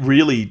 It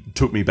really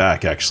took me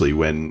back actually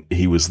when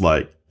he was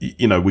like,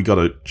 we got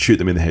to shoot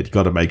them in the head. You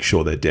got to make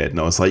sure they're dead.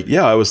 And I was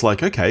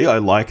like, okay, I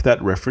like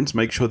that reference.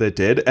 Make sure they're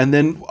dead. And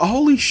then,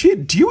 holy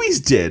shit, Dewey's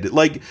dead.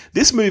 Like,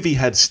 this movie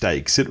had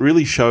stakes. It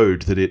really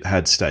showed that it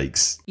had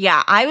stakes.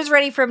 Yeah, I was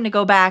ready for him to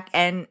go back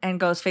and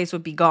Ghostface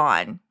would be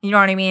gone. You know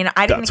what I mean?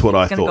 I didn't think he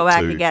was going to go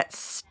back and get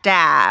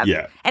stabbed.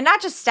 Yeah. And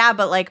not just stabbed,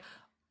 but like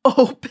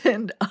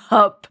opened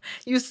up.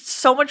 Used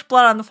so much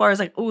blood on the floor. I was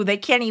like, ooh, they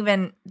can't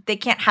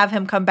have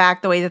him come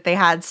back the way that they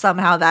had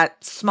somehow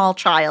that small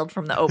child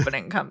from the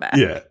opening come back.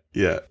 Yeah.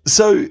 Yeah.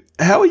 So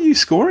how are you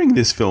scoring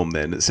this film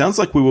then? It sounds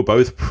like we were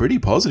both pretty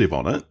positive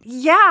on it.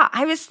 Yeah,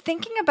 I was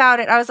thinking about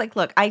it. I was like,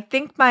 look, I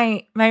think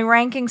my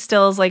ranking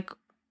still is like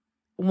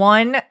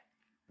 1,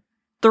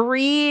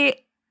 3,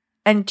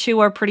 and 2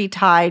 are pretty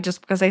tied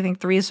just because I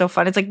think 3 is so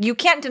fun. It's like you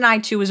can't deny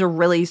 2 is a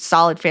really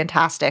solid,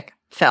 fantastic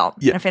film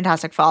and a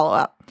fantastic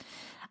follow-up.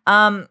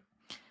 I'm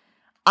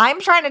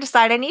trying to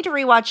decide. I need to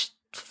rewatch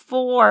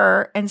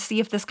 4 and see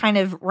if this kind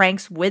of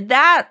ranks with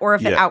that or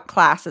if it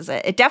outclasses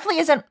it. It definitely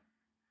isn't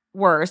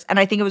worse, and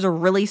I think it was a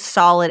really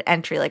solid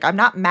entry. Like, I'm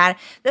not mad.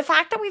 The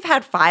fact that we've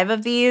had 5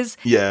 of these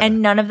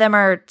and none of them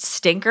are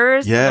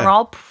stinkers, they're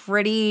all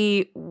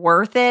pretty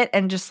worth it.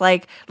 And just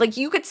like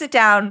you could sit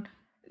down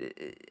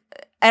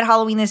at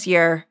Halloween this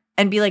year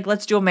and be like,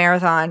 let's do a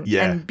marathon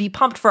and be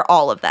pumped for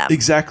all of them.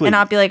 Exactly. And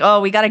not be like, oh,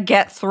 we got to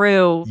get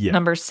through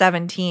number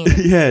 17.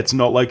 Yeah, it's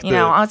not like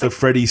the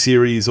Freddy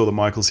series or the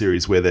Michael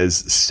series where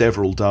there's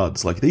several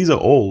duds. Like, these are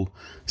all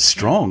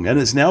strong. And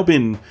it's now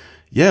been,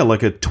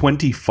 like a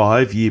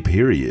 25-year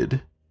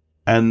period,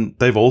 and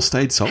they've all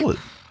stayed solid.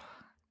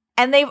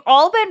 And they've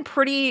all been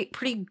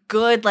pretty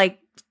good, like,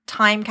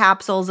 time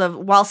capsules of,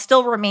 while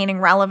still remaining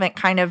relevant,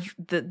 kind of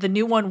the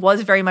new one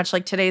was very much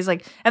like today's,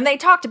 like, and they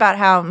talked about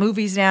how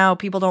movies now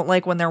people don't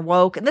like when they're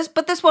woke, and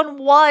this one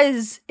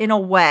was in a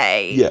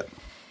way,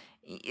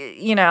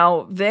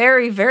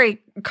 very,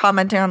 very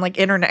commenting on like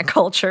internet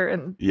culture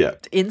and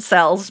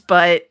incels,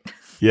 but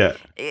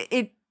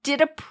it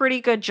did a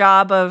pretty good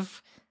job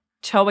of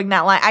towing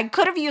that line. I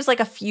could have used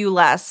like a few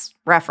less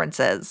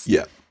references.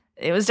 Yeah,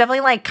 it was definitely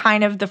like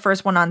kind of the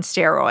first one on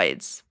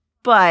steroids,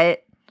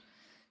 but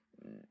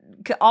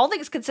all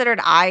things considered,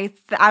 I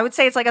would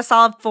say it's like a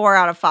solid 4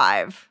 out of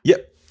 5. Yeah,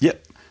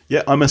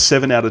 I'm a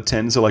 7 out of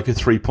 10, so like a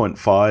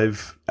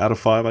 3.5 out of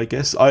 5, I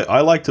guess.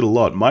 I liked it a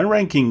lot. My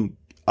ranking,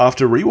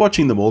 after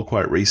rewatching them all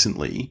quite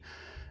recently,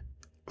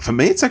 for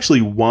me, it's actually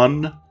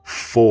 1,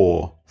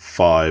 4,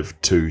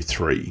 5, 2,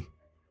 3.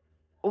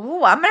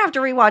 Ooh, I'm going to have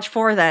to rewatch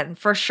 4 then,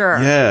 for sure.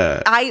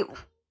 Yeah. I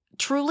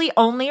truly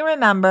only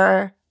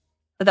remember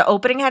the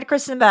opening had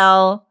Kristen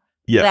Bell,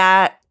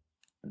 that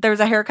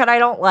there's a haircut I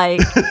don't like,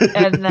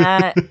 and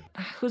that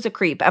who's a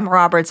creep? Emma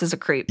Roberts is a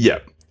creep. Yeah.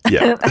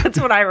 That's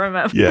what I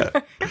remember. Yeah.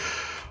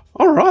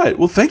 All right.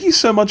 Well, thank you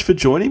so much for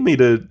joining me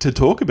to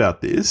talk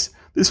about this.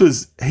 This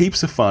was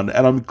heaps of fun,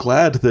 and I'm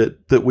glad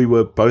that we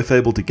were both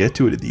able to get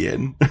to it at the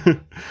end.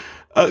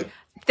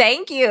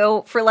 Thank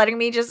you for letting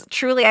me just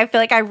truly, I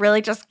feel like I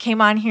really just came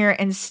on here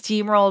and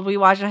steamrolled. We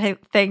watched a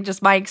thing,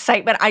 just my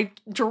excitement. I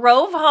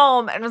drove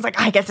home and was like,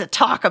 I get to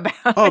talk about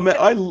it. Oh, man,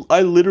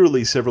 I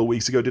literally several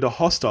weeks ago did a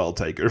hostile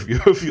take of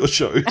your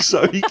show,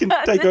 so you can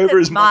take over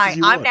as much as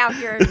you want. I'm now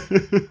here.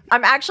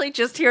 I'm actually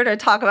just here to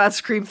talk about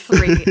Scream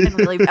 3 and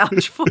really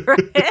vouch for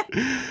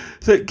it.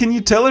 So can you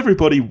tell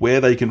everybody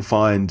where they can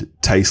find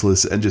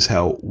Tasteless and just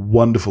how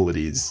wonderful it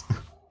is?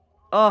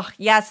 Oh,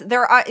 yes.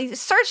 There are,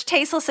 search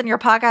Tasteless in your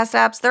podcast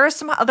apps. There are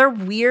some other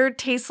weird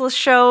Tasteless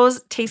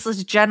shows.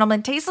 Tasteless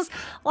Gentlemen. Tasteless,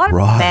 a lot of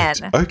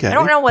men. Okay. I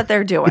don't know what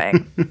they're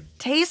doing.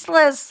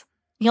 Tasteless,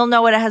 you'll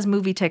know it has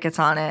movie tickets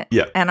on it.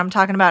 Yeah. And I'm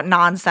talking about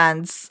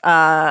nonsense,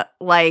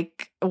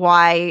 like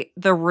why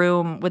The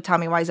Room with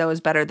Tommy Wiseau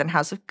is better than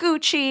House of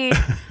Gucci.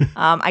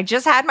 I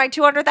just had my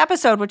 200th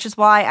episode, which is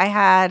why I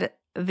had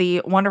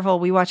the wonderful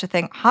We Watch a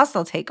Thing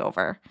hostile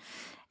takeover.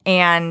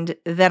 And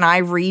then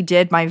I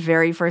redid my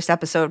very first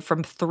episode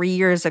from 3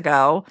 years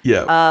ago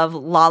of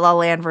La La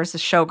Land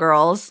versus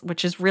Showgirls,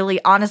 which is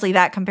really, honestly,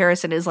 that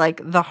comparison is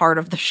like the heart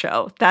of the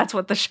show. That's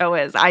what the show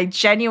is. I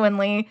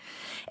genuinely,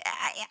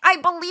 I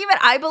believe it.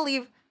 I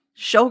believe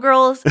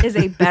Showgirls is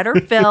a better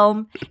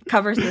film. It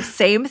covers the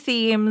same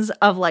themes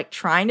of like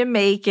trying to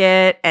make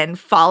it and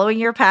following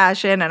your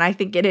passion. And I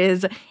think it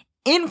is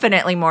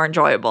infinitely more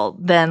enjoyable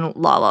than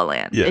La La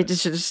Land. Yeah.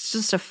 It's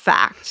just a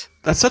fact.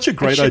 That's such a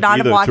great should not idea,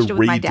 have though, watched to it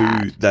with my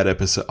dad. redo that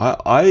episode.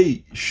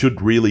 I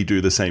should really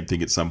do the same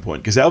thing at some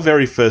point, because our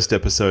very first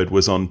episode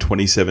was on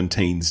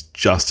 2017's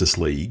Justice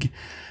League.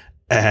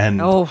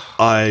 And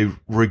I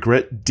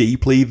regret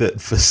deeply that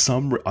for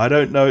I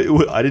don't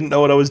know, I didn't know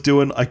what I was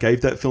doing. I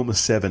gave that film a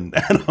 7.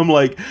 And I'm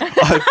like,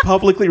 I've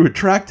publicly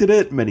retracted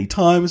it many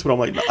times, but I'm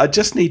like, I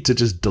just need to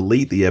just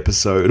delete the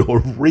episode or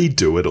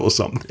redo it or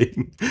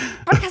something.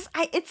 Because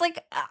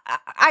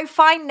I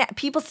find that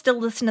people still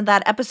listen to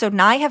that episode,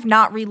 and I have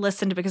not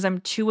re-listened because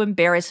I'm too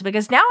embarrassed,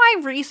 because now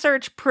I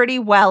research pretty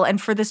well. And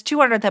for this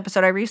 200th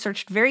episode, I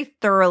researched very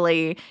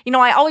thoroughly. You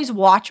know, I always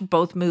watch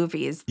both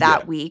movies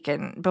that week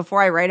and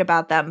before I write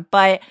about them.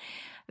 But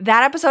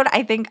that episode,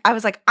 I think I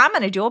was like, I'm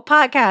going to do a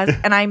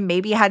podcast. And I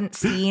maybe hadn't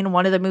seen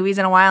one of the movies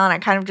in a while. And I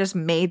kind of just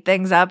made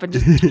things up and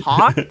just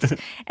talked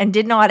and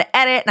didn't know how to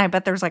edit. And I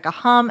bet there's like a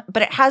hum,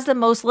 but it has the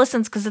most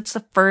listens because it's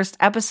the first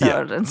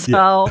episode. Yeah. And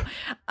so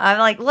I'm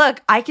like,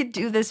 look, I could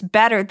do this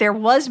better. There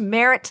was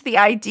merit to the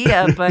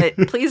idea, but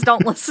please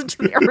don't listen to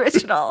the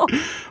original.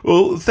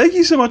 Well, thank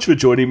you so much for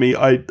joining me.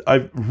 I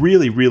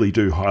really, really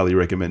do highly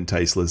recommend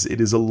Tasteless.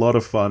 It is a lot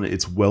of fun.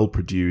 It's well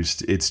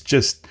produced. It's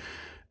just...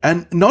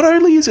 And not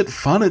only is it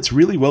fun, it's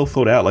really well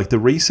thought out. Like the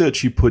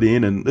research you put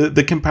in and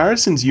the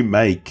comparisons you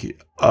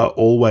make are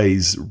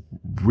always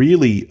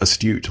really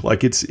astute.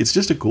 Like it's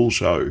just a cool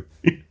show.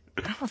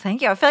 Oh,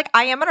 thank you. I feel like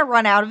I am going to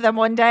run out of them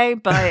one day,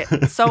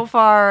 but so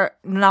far,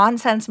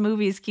 nonsense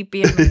movies keep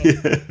being me.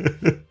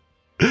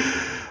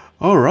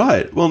 All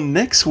right. Well,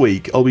 next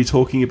week I'll be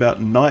talking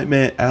about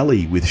Nightmare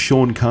Alley with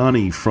Sean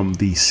Carney from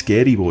the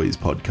Scaredy Boys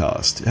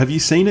podcast. Have you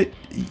seen it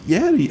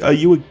yet? Are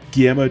you a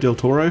Guillermo del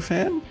Toro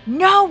fan?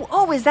 No.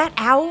 Oh, is that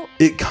out?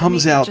 It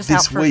comes out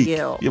this week.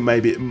 Yeah,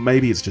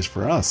 maybe it's just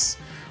for us.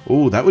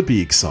 Oh, that would be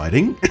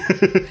exciting.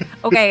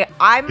 Okay,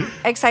 I'm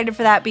excited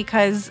for that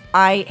because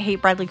I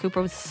hate Bradley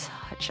Cooper with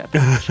such a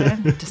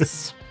passion.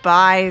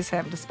 Despise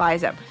him.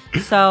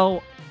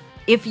 So...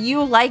 if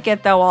you like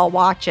it, though, I'll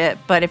watch it.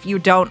 But if you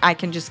don't, I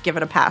can just give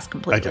it a pass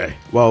completely. Okay.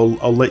 Well,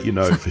 I'll let you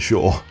know for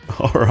sure.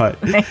 All right.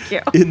 Thank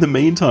you. In the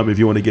meantime, if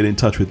you want to get in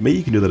touch with me,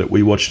 you can do that at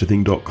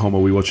wewatchedathing.com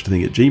or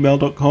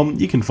wewatchedathing@gmail.com.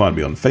 You can find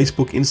me on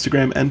Facebook,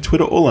 Instagram, and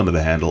Twitter, all under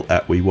the handle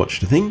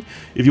 @wewatchedathing.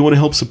 If you want to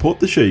help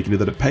support the show, you can do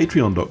that at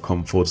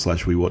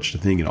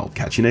patreon.com/wewatchedathing. And I'll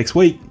catch you next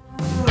week.